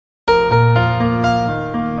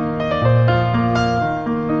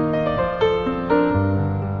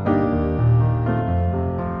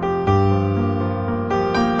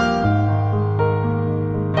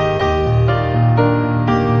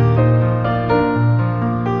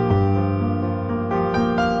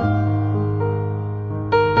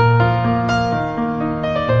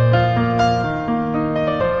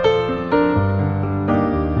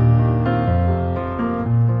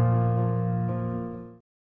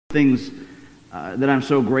Things that I'm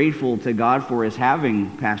so grateful to God for is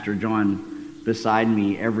having Pastor John beside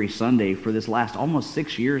me every Sunday for this last almost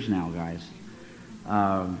 6 years now, guys.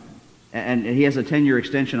 And he has a 10-year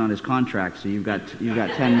extension on his contract, so you've got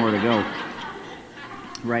 10 more to go.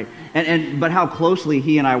 Right. But how closely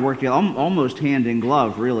he and I work together, almost hand in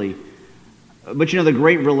glove, really. But you know, the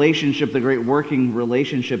great relationship, the great working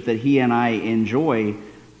relationship that he and I enjoy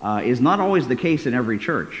is not always the case in every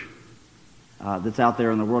church that's out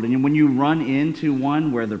there in the world. And when you run into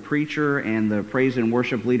one where the preacher and the praise and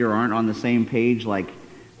worship leader aren't on the same page, like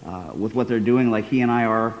with what they're doing, like he and I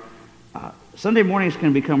are, Sunday mornings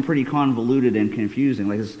can become pretty convoluted and confusing.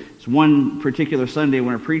 Like this one particular Sunday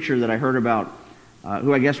when a preacher that I heard about,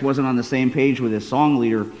 who I guess wasn't on the same page with his song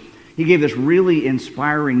leader, he gave this really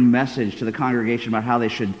inspiring message to the congregation about how they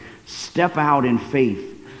should step out in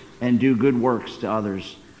faith and do good works to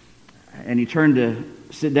others. And he turned to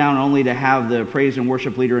sit down only to have the praise and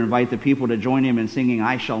worship leader invite the people to join him in singing,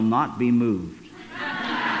 "I Shall Not Be Moved."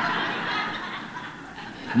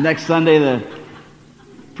 Next Sunday, the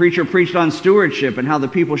preacher preached on stewardship and how the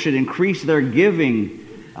people should increase their giving,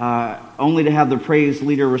 only to have the praise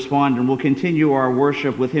leader respond, "And we'll continue our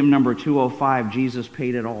worship with hymn number 205, Jesus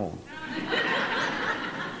Paid It All."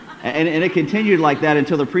 And it continued like that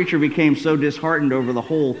until the preacher became so disheartened over the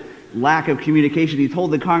whole lack of communication, he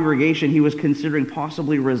told the congregation he was considering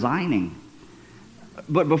possibly resigning.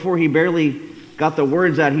 But before he barely got the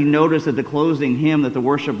words out, he noticed that the closing hymn that the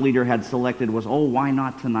worship leader had selected was, "Oh, Why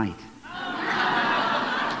Not Tonight?"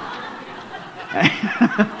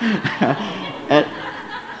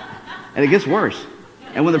 And it gets worse.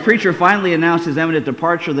 And when the preacher finally announced his imminent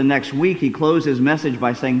departure the next week, he closed his message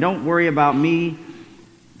by saying, "Don't worry about me.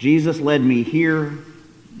 Jesus led me here.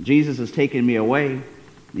 Jesus has taken me away."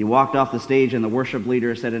 He walked off the stage and the worship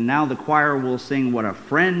leader said, "And now the choir will sing, 'What a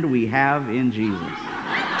Friend We Have in Jesus.'"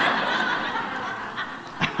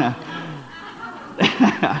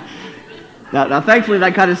 Now, thankfully,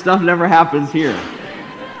 that kind of stuff never happens here.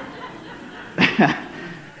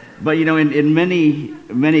 But, you know, in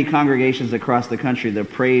many congregations across the country, the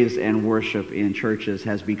praise and worship in churches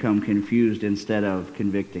has become confused instead of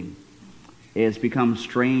convicting. It's become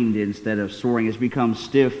strained instead of soaring. It's become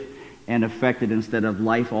stiff and affected instead of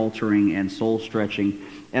life-altering and soul-stretching.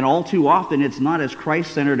 And all too often, it's not as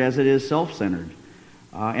Christ-centered as it is self-centered.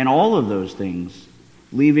 And all of those things,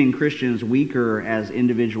 leaving Christians weaker as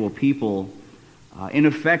individual people,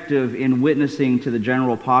 ineffective in witnessing to the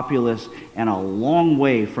general populace, and a long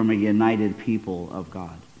way from a united people of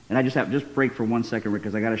God. And I just break for 1 second, Rick,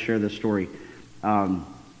 because I got to share this story.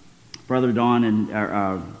 Brother Don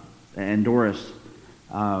and Doris,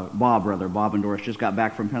 Bob and Doris just got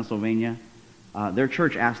back from Pennsylvania. Their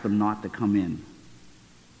church asked them not to come in.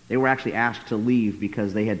 They were actually asked to leave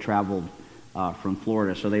because they had traveled from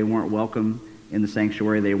Florida, so they weren't welcome in the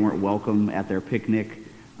sanctuary. They weren't welcome at their picnic.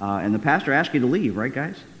 And the pastor asked you to leave, right,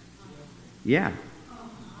 guys? Yeah.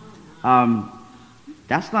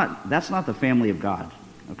 That's not the family of God,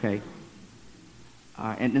 okay?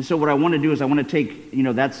 And so what I want to do is I want to take, you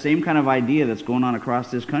know, that same kind of idea that's going on across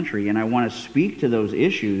this country, and I want to speak to those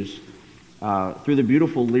issues through the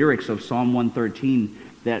beautiful lyrics of Psalm 113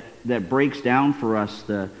 that breaks down for us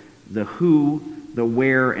the who, the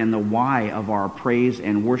where, and the why of our praise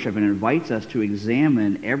and worship, and invites us to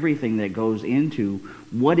examine everything that goes into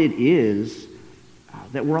what it is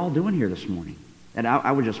that we're all doing here this morning. And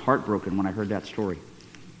I was just heartbroken when I heard that story.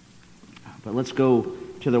 But let's go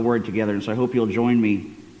to the Word together. And so I hope you'll join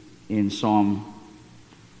me in Psalm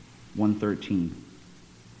 113.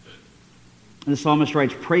 And the psalmist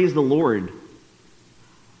writes, "Praise the Lord.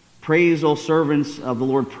 Praise, O servants of the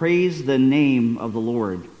Lord. Praise the name of the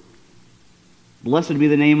Lord. Blessed be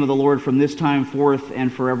the name of the Lord from this time forth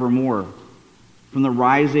and forevermore. From the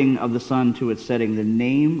rising of the sun to its setting, the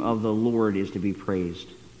name of the Lord is to be praised.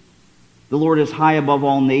 The Lord is high above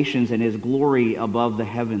all nations, and his glory above the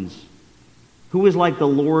heavens. Who is like the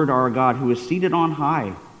Lord our God, who is seated on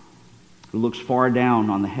high, who looks far down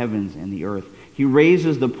on the heavens and the earth? He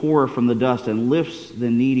raises the poor from the dust and lifts the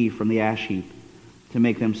needy from the ash heap to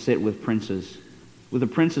make them sit with princes, with the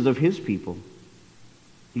princes of his people.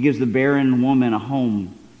 He gives the barren woman a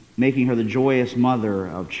home, making her the joyous mother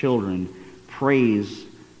of children. Praise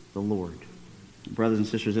the Lord." Brothers and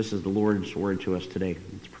sisters, this is the Lord's word to us today.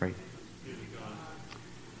 Let's pray.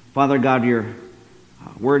 Father God, your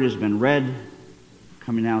word has been read,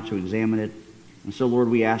 coming now to examine it. And so, Lord,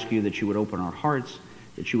 we ask you that you would open our hearts,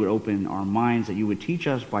 that you would open our minds, that you would teach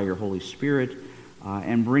us by your Holy Spirit,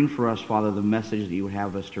 and bring for us, Father, the message that you would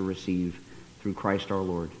have us to receive through Christ our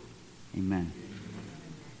Lord. Amen.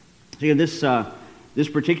 So this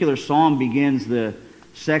particular psalm begins the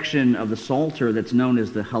section of the Psalter that's known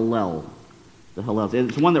as the Hallel. The Hallel.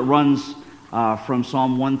 It's one that runs from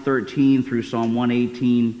Psalm 113 through Psalm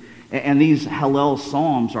 118. And these Hallel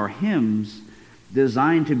psalms are hymns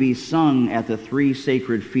designed to be sung at the three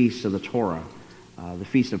sacred feasts of the Torah. The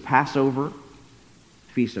Feast of Passover,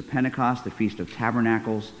 the Feast of Pentecost, the Feast of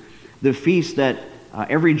Tabernacles, the feast that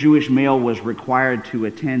every Jewish male was required to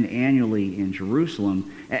attend annually in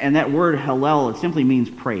Jerusalem. And that word Hallel, it simply means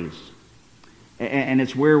praise. And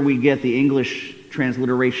it's where we get the English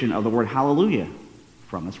transliteration of the word hallelujah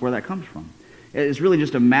from. That's where that comes from. It's really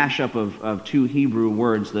just a mashup of two Hebrew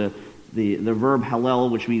words, the verb hallel,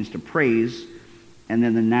 which means to praise, and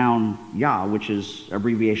then the noun Yah, which is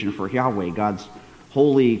abbreviation for Yahweh, God's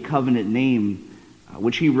holy covenant name,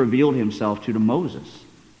 which he revealed himself to Moses.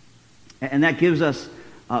 And that gives us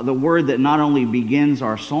the word that not only begins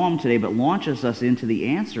our psalm today, but launches us into the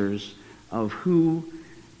answers of who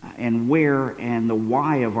and where and the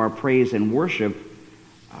why of our praise and worship,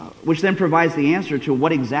 which then provides the answer to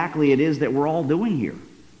what exactly it is that we're all doing here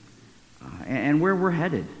and where we're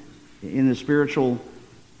headed in the spiritual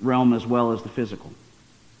realm as well as the physical.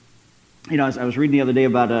 You know, as I was reading the other day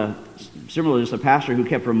about similarly, just a pastor who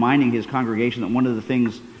kept reminding his congregation that one of the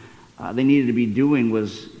things they needed to be doing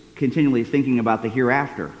was continually thinking about the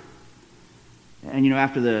hereafter. And, you know,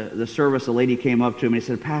 after the service, a lady came up to him and he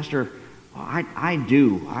said, "Pastor, I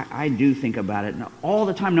do think about it all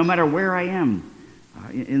the time, no matter where I am,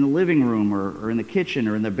 in the living room or in the kitchen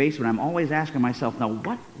or in the basement. I'm always asking myself, now,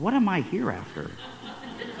 what am I hereafter?"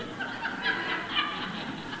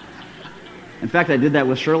 In fact, I did that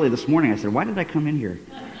with Shirley this morning. I said, "Why did I come in here?"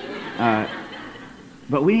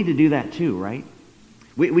 But we need to do that too, right?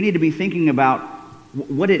 We need to be thinking about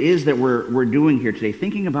what it is that we're doing here today,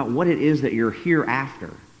 thinking about what it is that you're here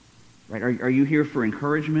after, right? Are you here for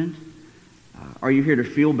encouragement? Are you here to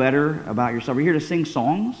feel better about yourself? Are you here to sing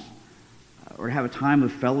songs or to have a time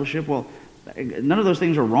of fellowship? Well, none of those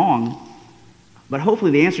things are wrong, but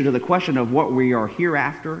hopefully the answer to the question of what we are here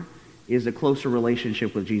after is a closer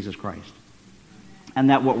relationship with Jesus Christ. And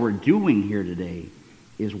that what we're doing here today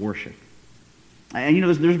is worship. And you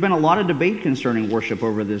know, there's been a lot of debate concerning worship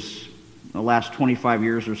over the last 25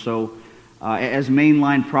 years or so. As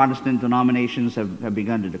mainline Protestant denominations have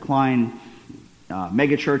begun to decline,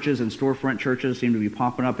 mega churches and storefront churches seem to be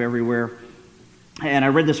popping up everywhere. And I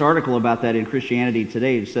read this article about that in Christianity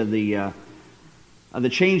Today. It said the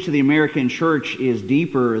change to the American church is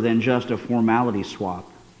deeper than just a formality swap.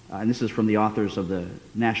 And this is from the authors of the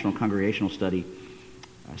National Congregational Study.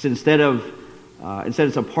 So instead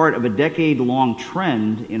it's a part of a decade-long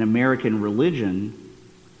trend in American religion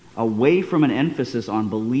away from an emphasis on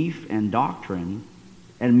belief and doctrine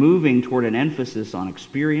and moving toward an emphasis on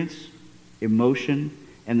experience, emotion,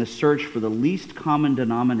 and the search for the least common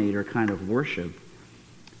denominator kind of worship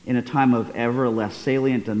in a time of ever less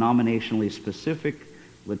salient, denominationally specific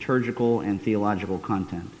liturgical and theological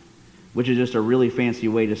content, which is just a really fancy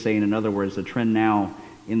way to say, in other words, the trend now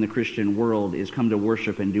in the Christian world is come to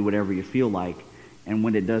worship and do whatever you feel like, and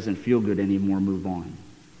when it doesn't feel good anymore, move on.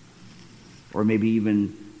 Or maybe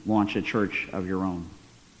even launch a church of your own.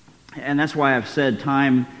 And that's why I've said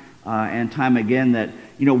time and time again that,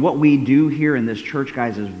 you know, what we do here in this church,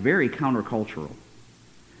 guys, is very countercultural.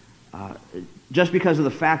 Just because of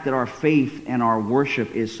the fact that our faith and our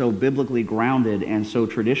worship is so biblically grounded and so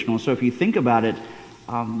traditional. So if you think about it,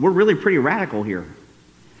 we're really pretty radical here.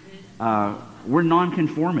 We're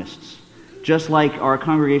nonconformists, just like our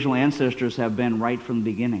congregational ancestors have been right from the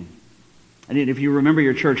beginning. And if you remember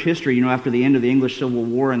your church history, you know, after the end of the English Civil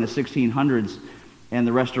War in the 1600s and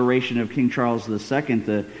the restoration of King Charles II,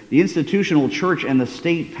 the institutional church and the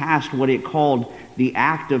state passed what it called the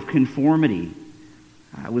Act of Conformity.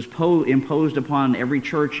 It was imposed upon every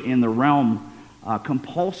church in the realm,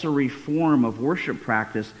 compulsory form of worship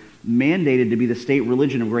practice mandated to be the state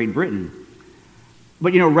religion of Great Britain.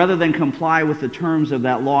 But, you know, rather than comply with the terms of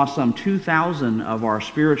that law, some 2,000 of our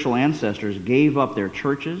spiritual ancestors gave up their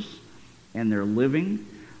churches and their living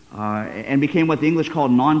and became what the English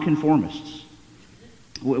called nonconformists,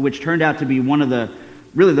 which turned out to be one of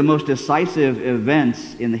the most decisive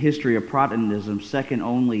events in the history of Protestantism, second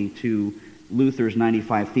only to Luther's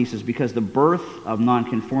 95 Theses, because the birth of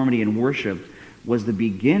nonconformity in worship was the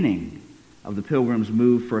beginning of the Pilgrims'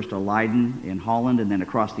 move first to Leiden in Holland and then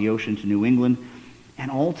across the ocean to New England, and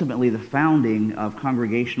ultimately the founding of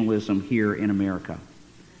Congregationalism here in America,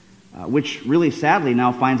 which really sadly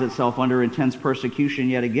now finds itself under intense persecution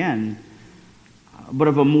yet again, but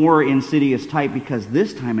of a more insidious type, because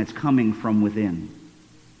this time it's coming from within.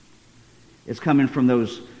 It's coming from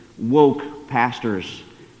those woke pastors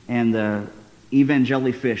and the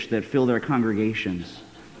evangelifish that fill their congregations.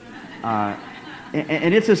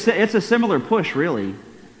 And it's a similar push, really,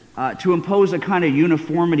 to impose a kind of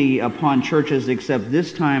uniformity upon churches, except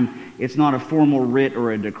this time it's not a formal writ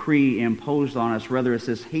or a decree imposed on us. Rather, it's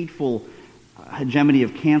this hateful hegemony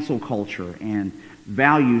of cancel culture and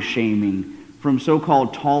value shaming from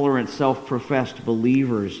so-called tolerant, self-professed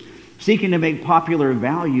believers seeking to make popular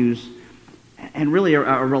values and really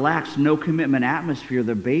a relaxed, no-commitment atmosphere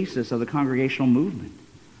the basis of the congregational movement.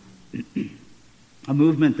 A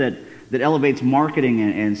movement that elevates marketing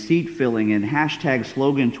and seat filling and hashtag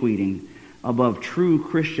slogan tweeting above true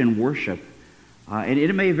Christian worship. And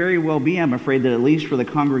it may very well be, I'm afraid, that at least for the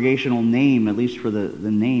congregational name, at least for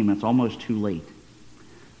the name, it's almost too late.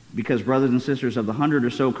 Because, brothers and sisters, of the 100 or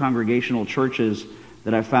so congregational churches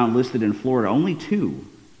that I've found listed in Florida, only 2,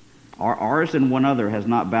 ours and one other, has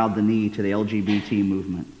not bowed the knee to the LGBT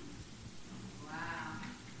movement. Wow.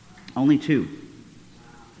 Only 2.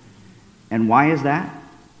 And why is that?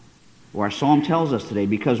 Well, our psalm tells us today,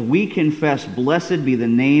 because we confess, blessed be the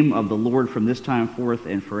name of the Lord from this time forth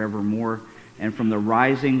and forevermore, and from the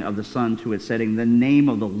rising of the sun to its setting. The name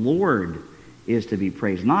of the Lord is to be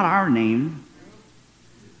praised. Not our name,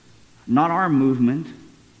 not our movement,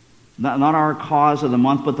 not our cause of the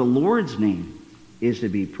month, but the Lord's name is to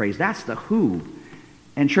be praised. That's the who.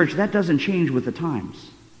 And church, that doesn't change with the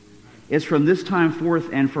times. It's from this time forth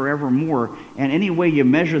and forevermore. And any way you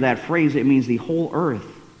measure that phrase, it means the whole earth.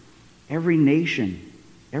 Every nation,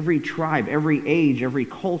 every tribe, every age, every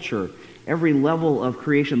culture, every level of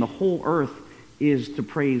creation, the whole earth is to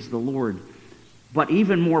praise the Lord. But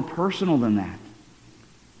even more personal than that,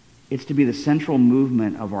 it's to be the central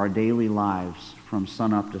movement of our daily lives from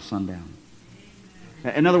sunup to sundown.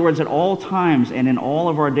 In other words, at all times and in all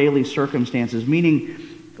of our daily circumstances, meaning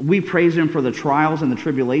we praise Him for the trials and the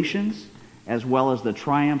tribulations, as well as the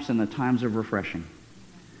triumphs and the times of refreshing.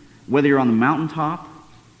 Whether you're on the mountaintop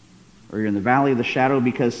or you're in the valley of the shadow,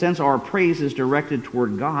 because since our praise is directed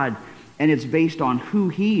toward God and it's based on who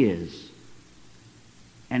He is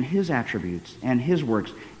and His attributes and His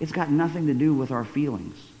works, it's got nothing to do with our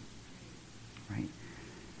feelings. Right?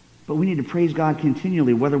 But we need to praise God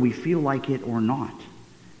continually, whether we feel like it or not.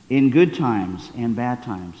 In good times and bad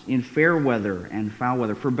times, in fair weather and foul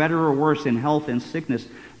weather, for better or worse, in health and sickness,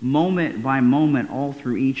 moment by moment, all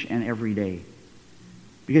through each and every day.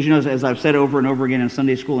 Because, as I've said over and over again in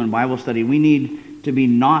Sunday school and Bible study, we need to be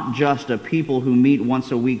not just a people who meet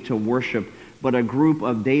once a week to worship, but a group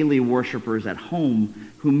of daily worshipers at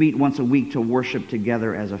home who meet once a week to worship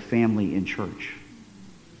together as a family in church.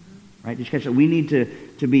 Right? Did you catch that? We need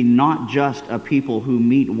to be not just a people who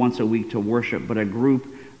meet once a week to worship, but a group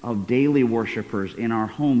of daily worshipers in our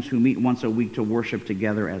homes who meet once a week to worship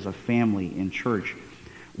together as a family in church,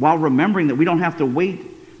 while remembering that we don't have to wait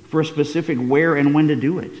for a specific where and when to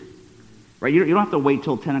do it. Right? You don't have to wait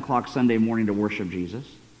till 10 o'clock Sunday morning to worship Jesus.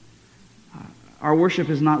 Our worship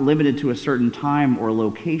is not limited to a certain time or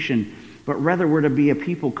location, but rather we're to be a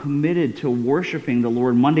people committed to worshiping the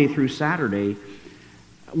Lord Monday through Saturday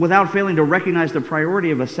without failing to recognize the priority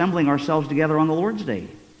of assembling ourselves together on the Lord's Day,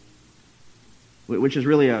 which is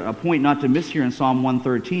really a point not to miss here in Psalm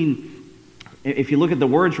 113. If you look at the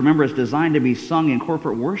words, remember it's designed to be sung in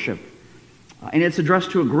corporate worship. And it's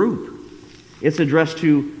addressed to a group. It's addressed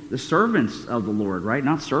to the servants of the Lord, right?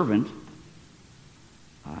 Not servant.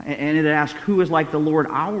 And it asks, who is like the Lord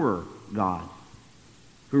our God,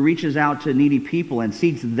 who reaches out to needy people and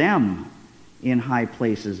seats them in high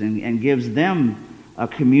places and gives them a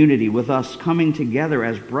community with us coming together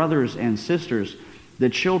as brothers and sisters, the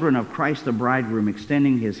children of Christ the bridegroom,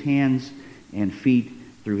 extending His hands and feet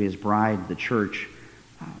through His bride, the church,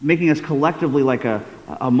 making us collectively like a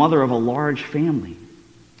mother of a large family.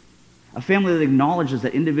 A family that acknowledges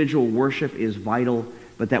that individual worship is vital,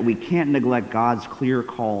 but that we can't neglect God's clear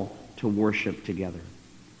call to worship together.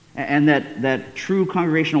 And that true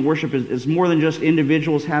congregational worship is more than just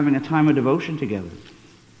individuals having a time of devotion together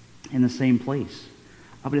in the same place.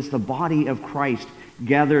 But it's the body of Christ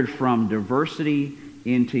gathered from diversity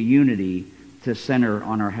into unity to center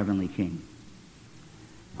on our heavenly King.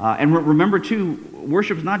 And remember, too,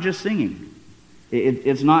 worship is not just singing.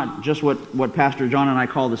 It's not just what Pastor John and I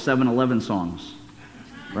call the 7-11 songs,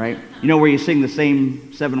 right? You know, where you sing the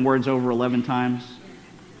same 7 words over 11 times,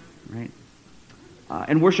 right?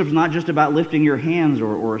 And worship's not just about lifting your hands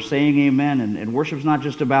or saying amen, and worship's not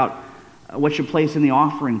just about what you place in the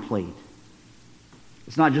offering plate.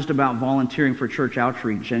 It's not just about volunteering for church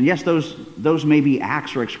outreach. And yes, those may be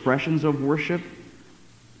acts or expressions of worship,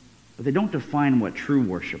 but they don't define what true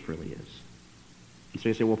worship really is. And so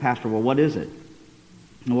you say, well, Pastor, what is it?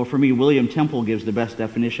 Well, for me, William Temple gives the best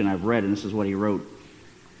definition I've read, and this is what he wrote.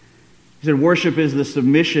 He said, worship is the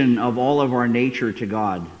submission of all of our nature to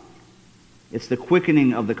God. It's the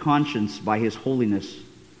quickening of the conscience by His holiness,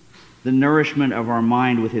 the nourishment of our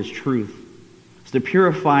mind with His truth. It's the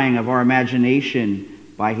purifying of our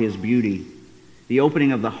imagination by His beauty, the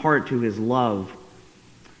opening of the heart to His love.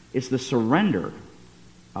 It's the surrender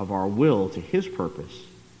of our will to His purpose,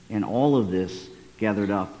 and all of this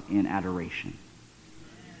gathered up in adoration.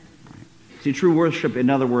 Right. See, true worship, in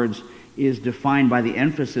other words, is defined by the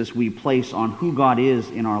emphasis we place on who God is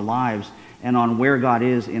in our lives and on where God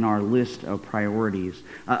is in our list of priorities,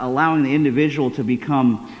 allowing the individual to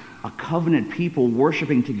become a covenant people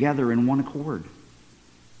worshiping together in one accord,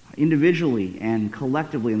 individually and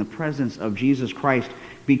collectively in the presence of Jesus Christ,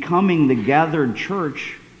 becoming the gathered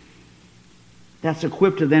church that's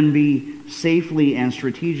equipped to then be safely and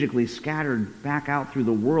strategically scattered back out through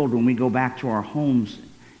the world when we go back to our homes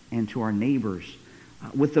and to our neighbors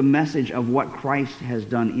with the message of what Christ has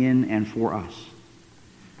done in and for us.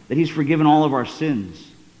 That He's forgiven all of our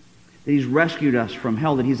sins, that He's rescued us from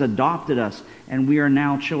hell, that He's adopted us and we are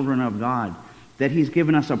now children of God, that He's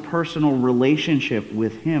given us a personal relationship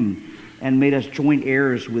with Him and made us joint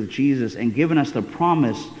heirs with Jesus and given us the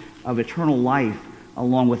promise of eternal life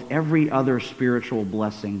along with every other spiritual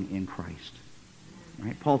blessing in Christ.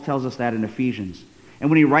 Right? Paul tells us that in Ephesians. And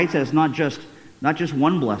when he writes that, it's not just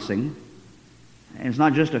one blessing, and it's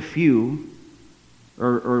not just a few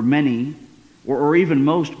or many or even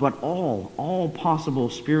most, but all possible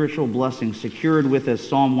spiritual blessings secured with, as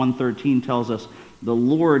Psalm 113 tells us, the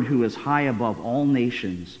Lord who is high above all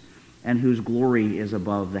nations and whose glory is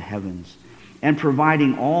above the heavens, and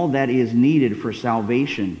providing all that is needed for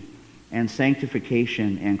salvation and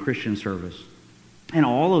sanctification and Christian service. And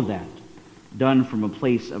all of that done from a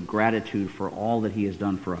place of gratitude for all that He has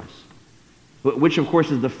done for us, which of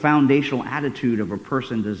course is the foundational attitude of a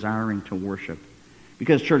person desiring to worship.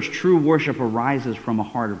 Because, church, true worship arises from a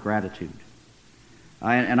heart of gratitude.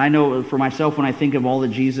 And I know for myself, when I think of all that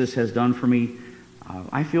Jesus has done for me,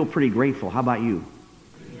 I feel pretty grateful. How about you?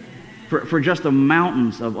 For just the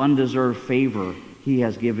mountains of undeserved favor He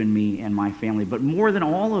has given me and my family. But more than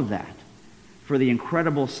all of that, for the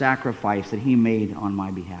incredible sacrifice that He made on my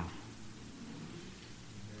behalf.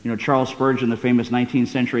 You know, Charles Spurgeon, the famous 19th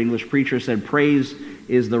century English preacher, said, "Praise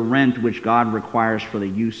is the rent which God requires for the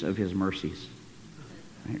use of His mercies."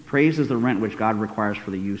 Right? Praise is the rent which God requires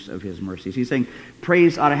for the use of His mercies. He's saying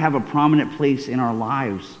praise ought to have a prominent place in our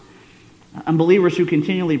lives. Unbelievers who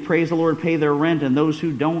continually praise the Lord pay their rent, and those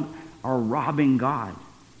who don't are robbing God.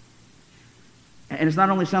 And it's not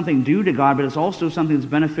only something due to God, but it's also something that's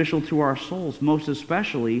beneficial to our souls, most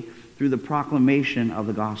especially through the proclamation of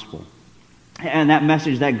the gospel. And that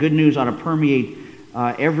message, that good news, ought to permeate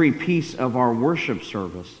every piece of our worship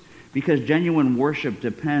service, because genuine worship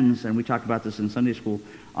depends, and we talked about this in Sunday school,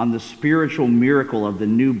 on the spiritual miracle of the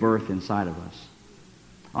new birth inside of us,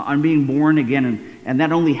 on being born again, and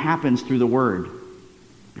that only happens through the Word,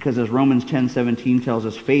 because as Romans 10:17 tells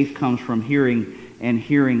us, faith comes from hearing, and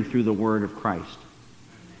hearing through the Word of Christ.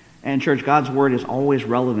 And church, God's Word is always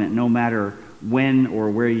relevant no matter when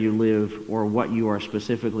or where you live or what you are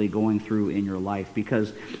specifically going through in your life.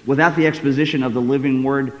 Because without the exposition of the living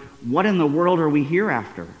Word, what in the world are we here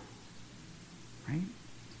after? Right?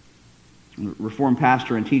 Reformed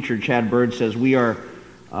pastor and teacher Chad Bird says, "We are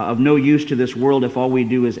of no use to this world if all we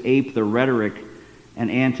do is ape the rhetoric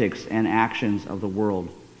and antics and actions of the world."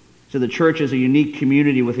 So the church is a unique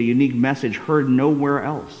community with a unique message heard nowhere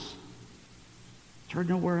else. It's heard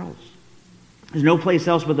nowhere else. There's no place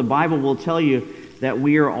else, but the Bible will tell you that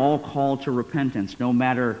we are all called to repentance, no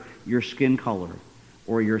matter your skin color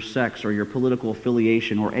or your sex or your political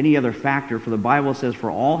affiliation or any other factor. For the Bible says, "For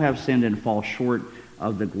all have sinned and fall short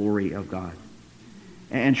of the glory of God."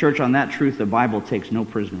 And church, on that truth, the Bible takes no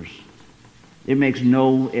prisoners. It makes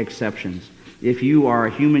no exceptions. If you are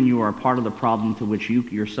a human, you are part of the problem to which you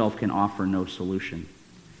yourself can offer no solution.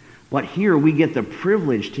 But here we get the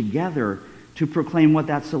privilege together to proclaim what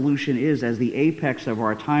that solution is as the apex of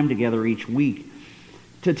our time together each week,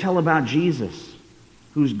 to tell about Jesus,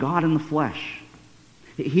 who's God in the flesh.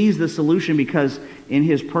 He's the solution because in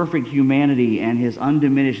His perfect humanity and His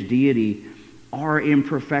undiminished deity, our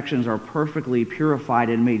imperfections are perfectly purified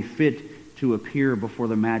and made fit to appear before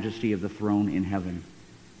the majesty of the throne in heaven.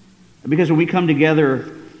 Because when we come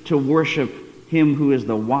together to worship Him who is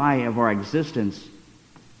the why of our existence,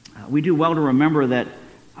 we do well to remember that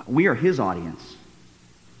we are His audience,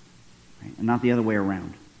 right? And not the other way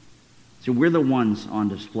around. So we're the ones on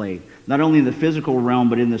display, not only in the physical realm,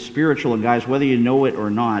 but in the spiritual. And guys, whether you know it or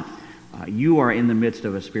not, you are in the midst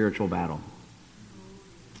of a spiritual battle.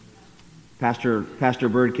 Pastor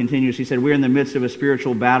Bird continues, he said, we're in the midst of a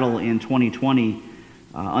spiritual battle in 2020.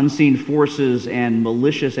 Unseen forces and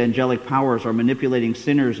malicious angelic powers are manipulating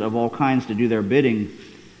sinners of all kinds to do their bidding.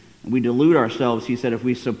 We delude ourselves, he said, if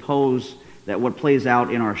we suppose that what plays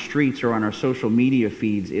out in our streets or on our social media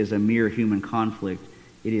feeds is a mere human conflict.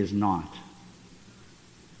 It is not.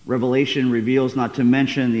 Revelation reveals, not to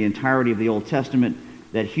mention the entirety of the Old Testament,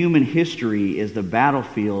 that human history is the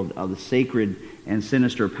battlefield of the sacred and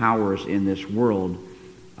sinister powers in this world,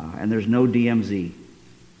 and there's no DMZ.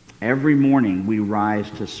 Every morning we rise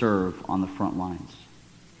to serve on the front lines.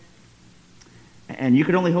 And you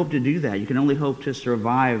can only hope to do that. You can only hope to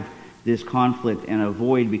survive this conflict and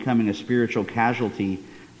avoid becoming a spiritual casualty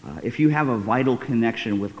if you have a vital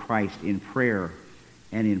connection with Christ in prayer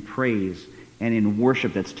and in praise and in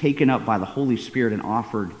worship that's taken up by the Holy Spirit and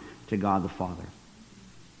offered to God the Father.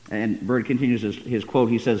 And Bird continues his quote.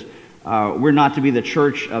 He says, we're not to be the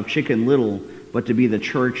church of Chicken Little, but to be the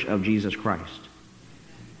church of Jesus Christ.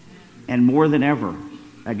 And more than ever,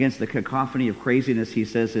 against the cacophony of craziness, he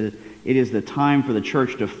says, it is the time for the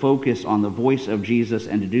church to focus on the voice of Jesus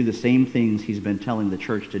and to do the same things he's been telling the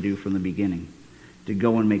church to do from the beginning. To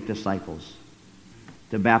go and make disciples.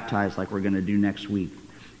 To baptize like we're going to do next week.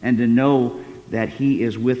 And to know that he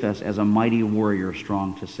is with us as a mighty warrior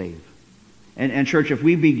strong to save. And church, if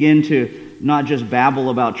we begin to not just babble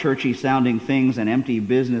about churchy sounding things and empty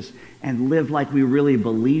business and live like we really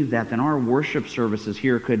believe that, then our worship services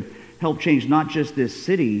here could help change not just this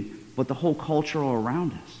city, but the whole culture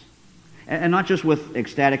around us. And not just with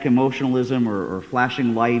ecstatic emotionalism or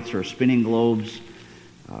flashing lights or spinning globes,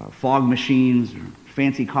 fog machines, or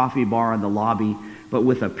fancy coffee bar in the lobby, but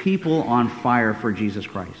with a people on fire for Jesus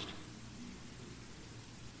Christ.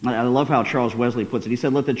 I love how Charles Wesley puts it. He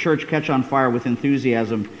said, let the church catch on fire with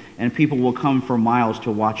enthusiasm, and people will come for miles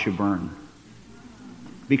to watch you burn.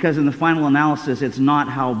 Because in the final analysis, it's not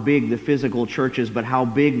how big the physical church is, but how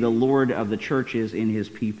big the Lord of the church is in his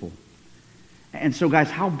people. And so, guys,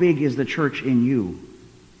 how big is the church in you?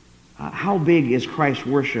 How big is Christ's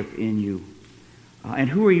worship in you? And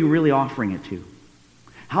who are you really offering it to?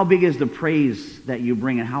 How big is the praise that you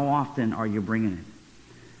bring, and how often are you bringing it?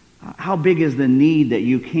 How big is the need that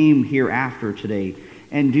you came here after today?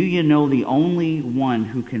 And do you know the only one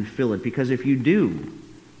who can fill it? Because if you do,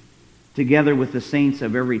 together with the saints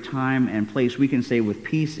of every time and place, we can say with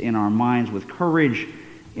peace in our minds, with courage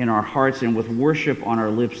in our hearts, and with worship on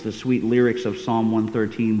our lips, the sweet lyrics of Psalm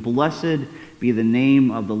 113, blessed be the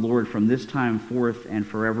name of the Lord from this time forth and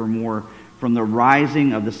forevermore. From the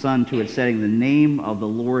rising of the sun to its setting, the name of the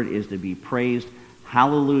Lord is to be praised.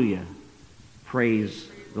 Hallelujah. Praise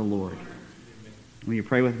the Lord. Will you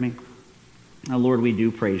pray with me? Now, Lord, we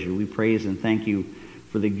do praise you. We praise and thank you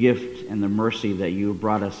for the gift and the mercy that you have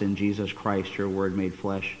brought us in Jesus Christ, your word made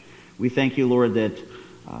flesh. We thank you, Lord, that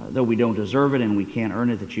though we don't deserve it and we can't earn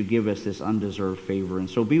it, that you give us this undeserved favor. And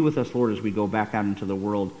so be with us, Lord, as we go back out into the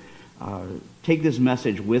world. Take this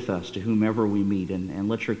message with us to whomever we meet, and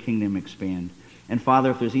let your kingdom expand. And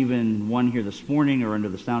Father, if there's even one here this morning or under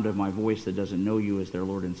the sound of my voice that doesn't know you as their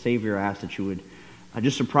Lord and Savior, I ask that you would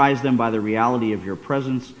just surprise them by the reality of your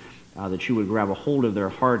presence, that you would grab a hold of their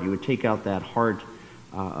heart, you would take out that heart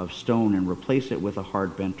of stone and replace it with a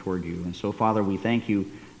heart bent toward you. And so, Father, we thank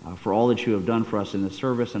you for all that you have done for us in this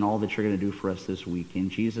service and all that you're going to do for us this week. In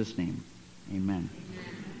Jesus' name, amen.